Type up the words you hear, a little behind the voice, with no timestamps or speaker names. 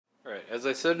As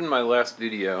I said in my last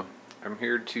video, I'm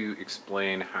here to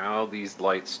explain how these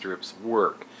light strips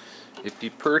work. If you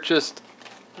purchased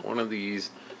one of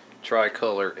these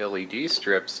tricolor LED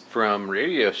strips from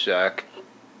Radio Shack,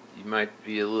 you might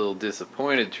be a little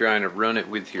disappointed trying to run it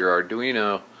with your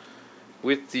Arduino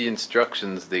with the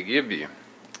instructions they give you.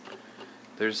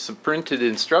 There's some printed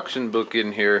instruction book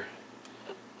in here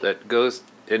that goes,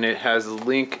 and it has a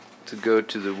link to go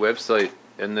to the website,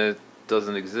 and that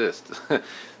doesn't exist.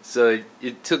 So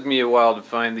it took me a while to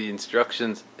find the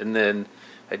instructions, and then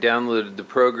I downloaded the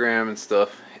program and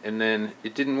stuff, and then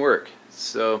it didn't work.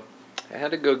 So I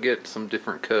had to go get some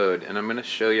different code, and I'm going to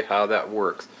show you how that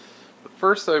works. But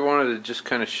first I wanted to just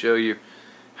kind of show you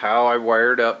how I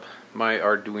wired up my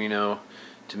Arduino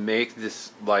to make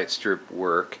this light strip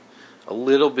work, a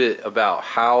little bit about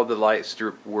how the light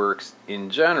strip works in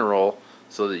general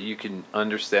so that you can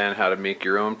understand how to make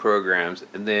your own programs,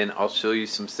 and then I'll show you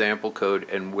some sample code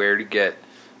and where to get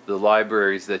the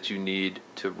libraries that you need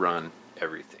to run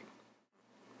everything.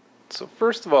 So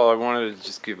first of all, I wanted to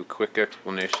just give a quick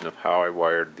explanation of how I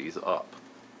wired these up.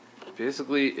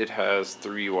 Basically, it has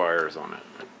 3 wires on it.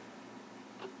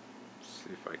 Let's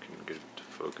see if I can get it to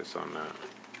focus on that.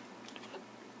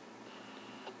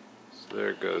 So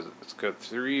there it goes. It's got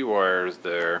 3 wires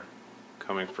there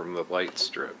coming from the light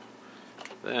strip.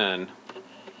 Then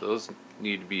those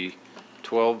need to be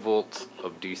 12 volts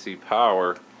of DC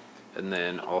power, and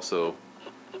then also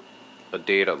a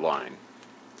data line.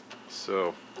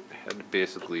 So I had to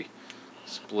basically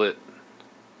split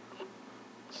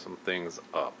some things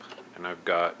up, and I've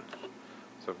got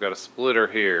a splitter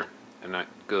here, and that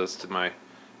goes to my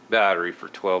battery for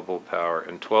 12 volt power,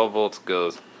 and 12 volts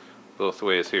goes both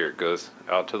ways here. It goes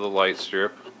out to the light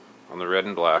strip on the red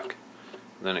and black,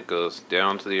 then it goes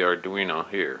down to the Arduino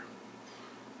here.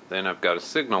 Then I've got a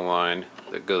signal line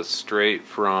that goes straight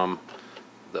from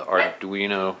the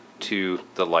Arduino to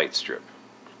the light strip.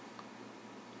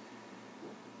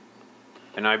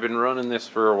 And I've been running this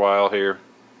for a while here,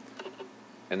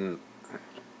 and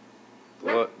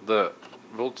the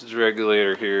voltage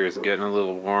regulator here is getting a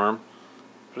little warm,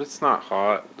 but it's not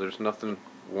hot. There's nothing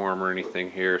warm or anything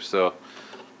here, so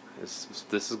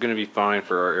this is going to be fine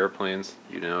for our airplanes,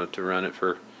 you know, to run it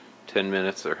for 10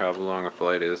 minutes or however long a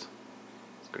flight is.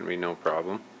 It's going to be no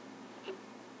problem.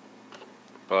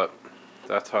 But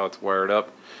that's how it's wired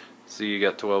up. See, you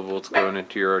got 12 volts going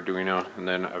into your Arduino, and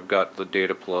then I've got the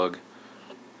data plug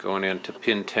going into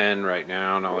pin 10 right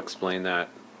now, and I'll explain that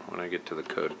when I get to the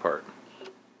code part.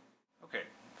 Okay,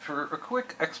 for a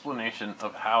quick explanation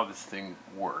of how this thing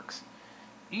works,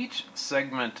 each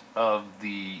segment of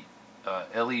the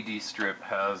LED strip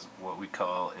has what we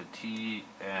call a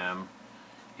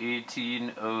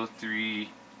TM1803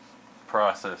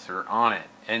 processor on it,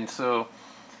 and so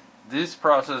this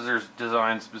processor is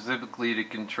designed specifically to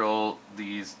control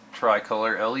these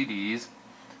tricolor LEDs,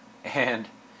 and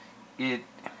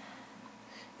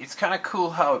it's kind of cool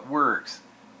how it works.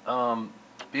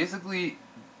 Basically,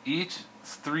 each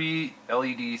 3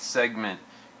 LED segment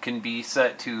can be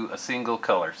set to a single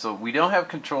color. So we don't have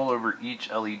control over each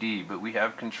LED, but we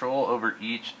have control over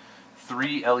each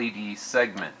 3 LED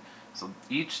segment. So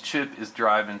each chip is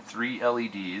driving 3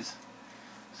 LEDs.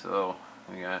 So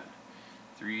we got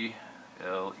 3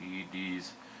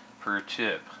 LEDs per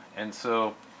chip. And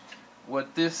so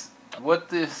what this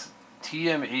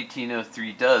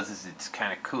TM1803 does is, it's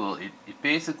kind of cool. It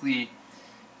basically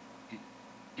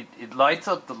it lights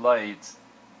up the lights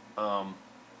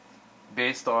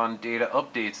based on data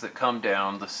updates that come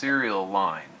down the serial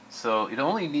line. So it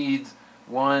only needs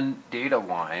 1 data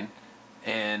line,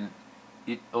 and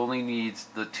it only needs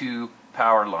the 2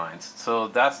 power lines. So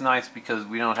that's nice because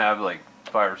we don't have like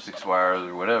 5 or 6 wires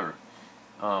or whatever.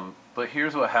 But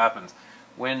here's what happens.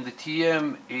 When the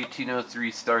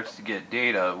TM1803 starts to get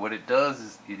data, what it does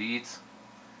is it eats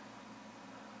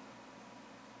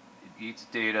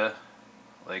data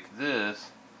like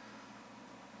this.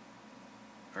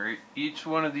 Right? Each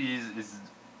one of these is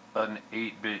an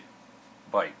 8-bit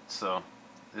byte, so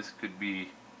this could be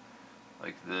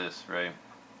like this, right?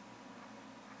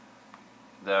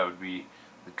 That would be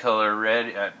the color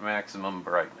red at maximum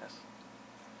brightness.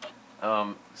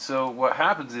 So what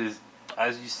happens is,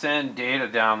 as you send data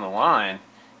down the line,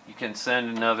 you can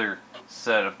send another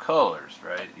set of colors,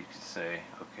 right? You can say,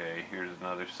 okay, here's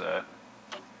another set,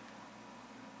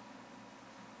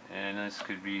 and this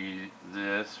could be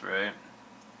this, right?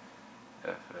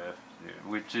 FF,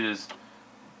 which is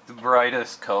the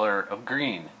brightest color of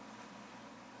green.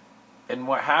 And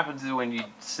what happens is, when you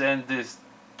send this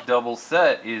double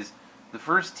set, is the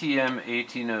first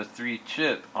TM1803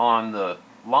 chip on the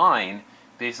line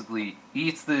basically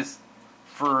eats this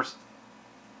first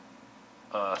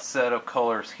set of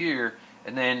colors here,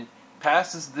 and then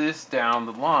passes this down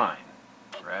the line,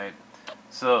 right?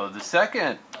 So the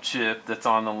second chip that's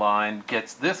on the line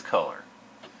gets this color.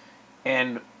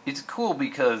 And it's cool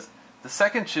because the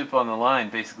second chip on the line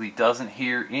basically doesn't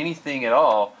hear anything at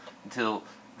all until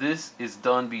this is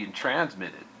done being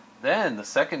transmitted. Then the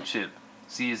second chip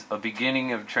sees a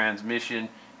beginning of transmission,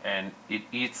 and it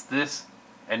eats this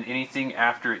and anything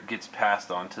after it gets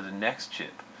passed on to the next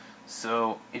chip.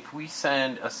 So if we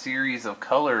send a series of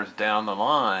colors down the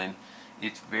line,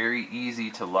 it's very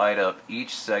easy to light up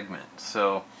each segment.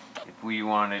 So if we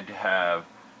wanted to have,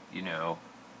 you know,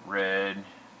 red,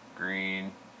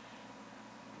 green,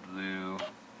 blue,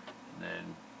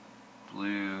 then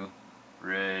blue,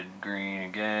 red, green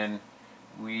again,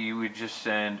 we would just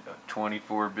send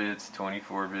 24 bits,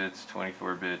 24 bits,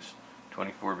 24 bits,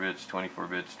 24 bits, 24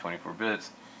 bits, 24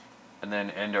 bits, and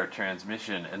then end our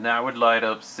transmission. And that would light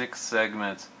up 6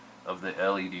 segments of the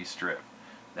LED strip.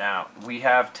 Now, we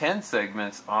have 10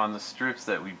 segments on the strips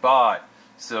that we bought,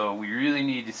 so we really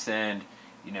need to send,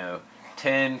 you know,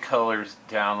 10 colors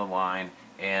down the line.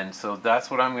 And so that's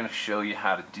what I'm going to show you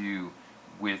how to do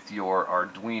with your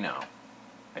Arduino.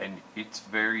 And it's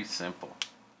very simple.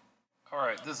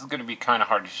 Alright, this is going to be kind of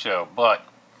hard to show, but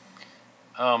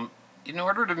in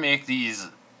order to make these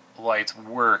lights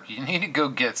work, you need to go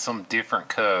get some different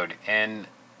code. And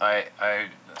I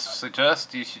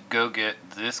suggest you should go get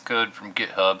this code from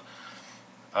GitHub.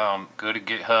 Go to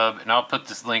GitHub, and I'll put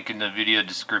this link in the video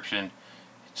description.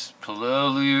 It's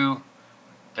Pololu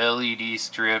LED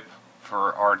strip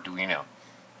for Arduino.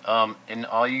 And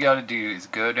all you got to do is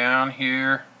go down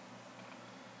here,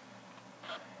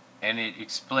 and it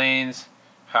explains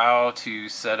how to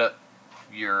set up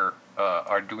your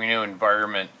Arduino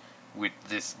environment with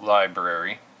this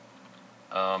library.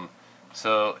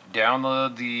 So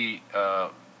download the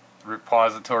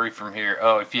repository from here.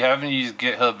 Oh, if you haven't used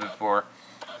GitHub before,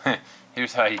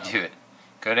 here's how you do it.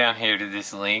 Go down here to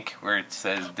this link where it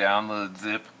says download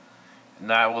zip, and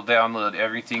that will download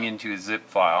everything into a zip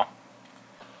file.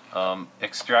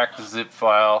 Extract the zip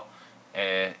file,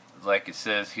 like it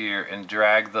says here, and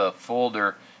drag the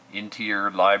folder into your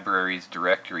libraries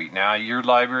directory. Now, your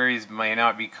libraries may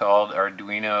not be called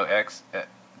Arduino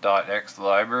X.X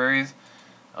libraries.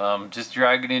 Just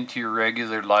drag it into your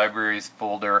regular libraries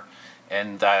folder,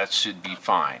 and that should be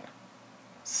fine.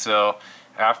 So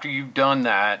after you've done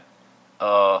that,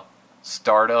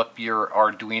 start up your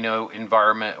Arduino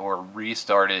environment or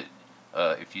restart it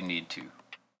if you need to.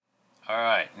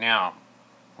 Alright, now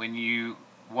when you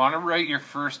want to write your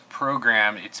first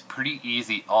program, it's pretty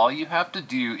easy. All you have to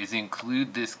do is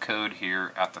include this code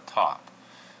here at the top.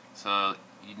 So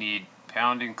you need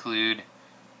 #include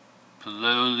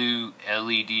Pololu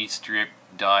LED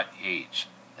strip.h,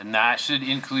 and that should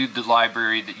include the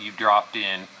library that you dropped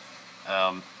in,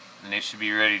 and it should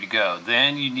be ready to go.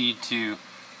 Then you need to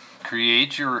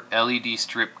create your LED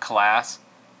strip class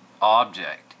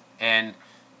object, and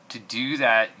to do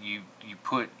that you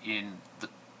put in the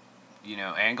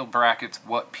angle brackets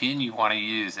what pin you want to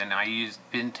use, and I used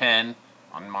pin 10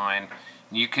 on mine.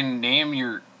 You can name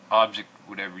your object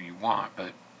whatever you want,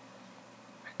 but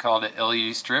I called it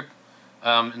LED strip.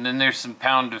 And then there's some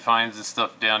pound defines and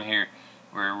stuff down here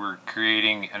where we're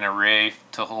creating an array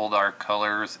to hold our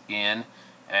colors in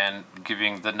and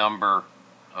giving the number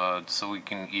so we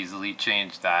can easily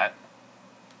change that.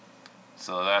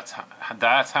 So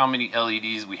that's how many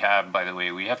LEDs we have, by the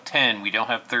way. We have 10, we don't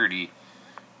have 30.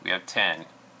 We have 10.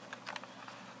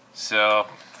 So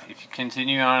if you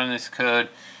continue on in this code,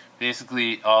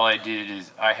 basically all I did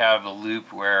is I have a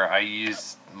loop where I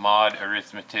use mod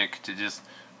arithmetic to just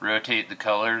rotate the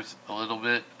colors a little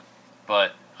bit,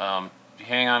 but if you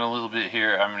hang on a little bit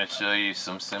here, I'm going to show you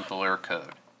some simpler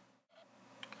code.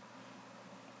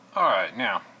 Alright,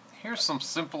 now here's some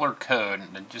simpler code,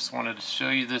 and I just wanted to show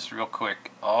you this real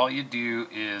quick. All you do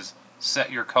is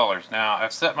set your colors. Now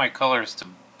I've set my colors to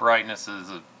brightnesses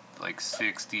of like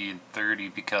 60 and 30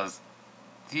 because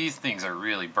these things are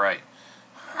really bright.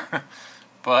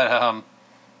 But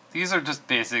these are just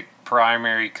basic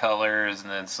primary colors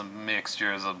and then some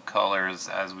mixtures of colors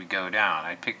as we go down.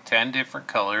 I picked 10 different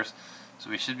colors, so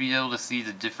we should be able to see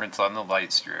the difference on the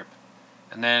light strip.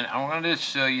 And then I wanted to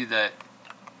show you that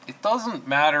it doesn't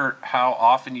matter how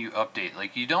often you update.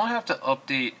 Like, you don't have to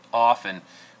update often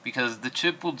because the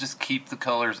chip will just keep the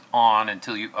colors on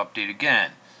until you update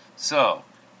again. So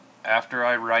after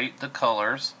I write the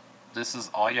colors, this is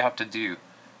all you have to do.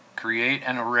 Create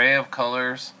an array of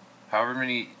colors, however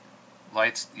many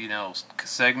lights,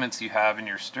 segments you have in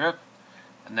your strip,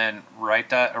 and then write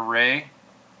that array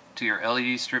to your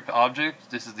LED strip object.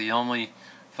 This is the only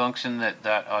function that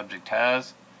that object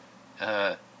has.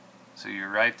 So you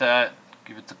write that,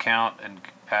 give it the count, and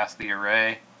pass the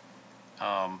array.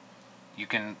 You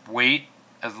can wait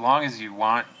as long as you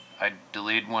want. I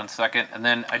delayed 1 second, and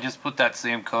then I just put that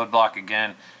same code block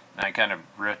again, and I kind of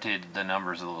rotated the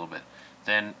numbers a little bit.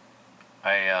 Then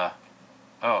I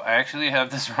actually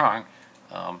have this wrong.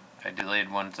 I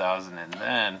delayed 1000, and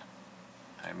then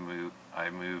I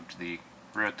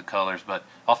wrote the colors, but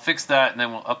I'll fix that, and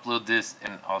then we'll upload this,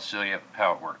 and I'll show you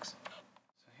how it works.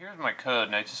 So here's my code,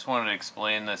 and I just wanted to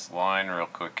explain this line real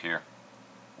quick here.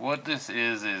 What this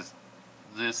is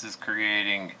this is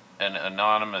creating an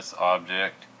anonymous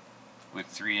object with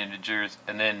 3 integers,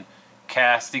 and then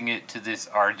casting it to this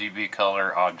RGB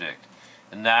color object.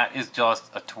 And that is just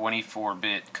a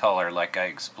 24-bit color, like I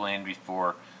explained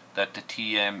before, that the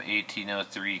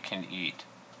TM1803 can eat.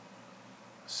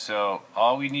 So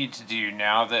all we need to do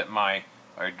now that my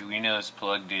Arduino is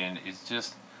plugged in is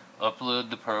just upload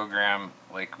the program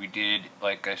like we did,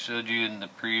 like I showed you in the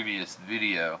previous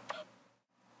video.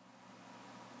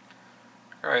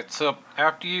 Alright, so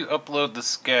after you upload the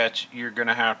sketch, you're going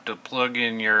to have to plug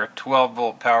in your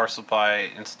 12-volt power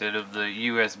supply instead of the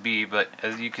USB, but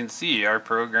as you can see, our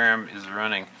program is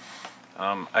running.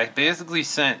 I basically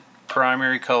sent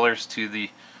primary colors to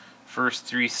the first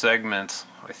 3 segments,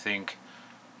 I think.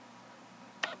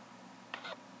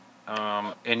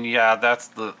 And yeah, that's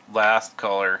the last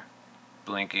color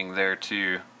blinking there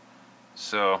too.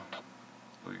 So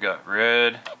we got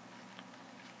red,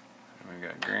 and we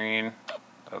got green.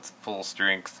 That's full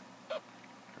strength,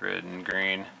 red and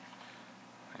green.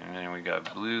 And then we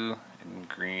got blue and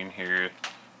green here,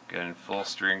 again full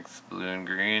strength, blue and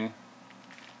green.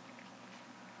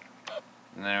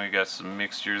 And then we got some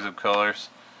mixtures of colors.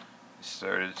 We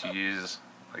started to use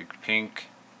like pink,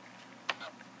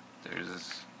 there's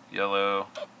this yellow,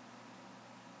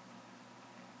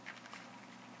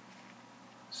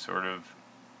 sort of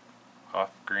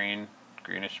off green,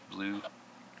 greenish blue,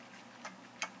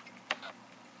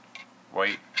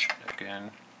 white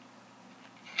again,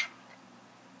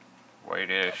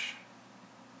 whitish,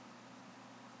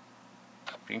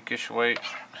 pinkish white,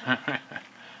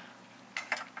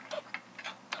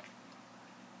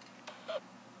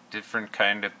 different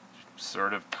kind of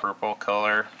sort of purple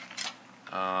color.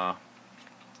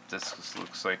 This just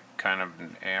looks like kind of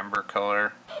an amber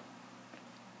color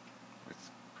with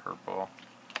purple,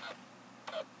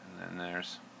 and then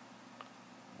there's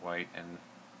white and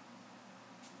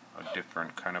a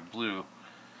different kind of blue.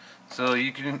 So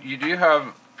you do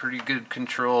have pretty good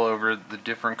control over the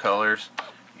different colors.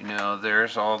 You know,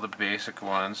 there's all the basic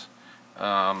ones,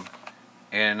 yeah,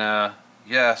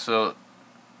 so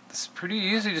it's pretty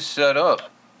easy to set up.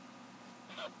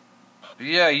 But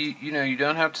yeah, you know, you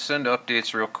don't have to send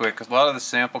updates real quick, because a lot of the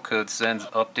sample code sends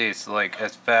updates like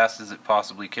as fast as it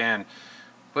possibly can.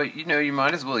 But you know, you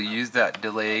might as well use that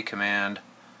delay command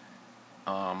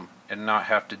and not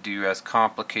have to do as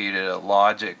complicated a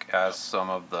logic as some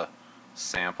of the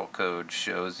sample code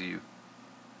shows you.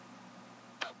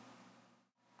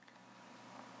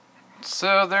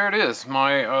 So there it is.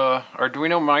 My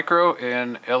Arduino Micro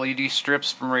and LED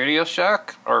strips from Radio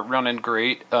Shack are running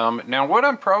great. Now what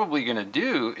I'm probably going to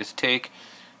do is take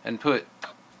and put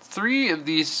 3 of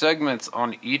these segments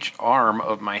on each arm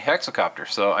of my hexacopter.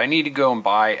 So I need to go and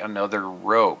buy another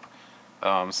rope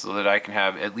so that I can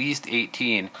have at least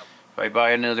 18. If I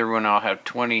buy another one, I'll have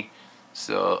 20,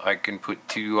 so I can put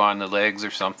 2 on the legs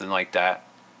or something like that.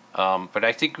 But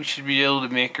I think we should be able to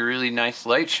make a really nice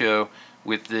light show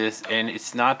with this, and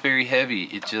it's not very heavy.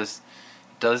 It just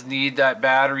does need that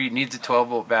battery. It needs a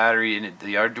 12-volt battery, and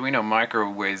the Arduino Micro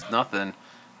weighs nothing.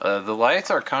 The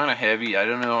lights are kind of heavy. I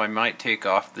don't know, I might take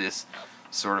off this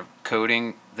sort of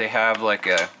coating. They have like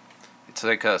it's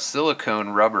like a silicone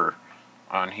rubber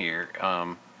on here.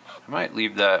 I might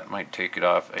leave that, might take it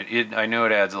off. I know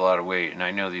it adds a lot of weight, and I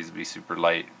know these would be super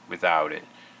light without it.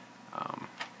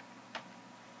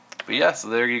 But yeah, so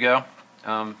there you go.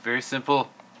 Very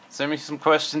simple. Send me some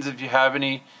questions if you have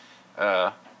any.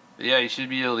 But yeah, you should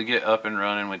be able to get up and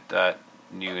running with that,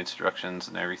 new instructions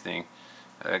and everything.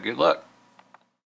 Good luck.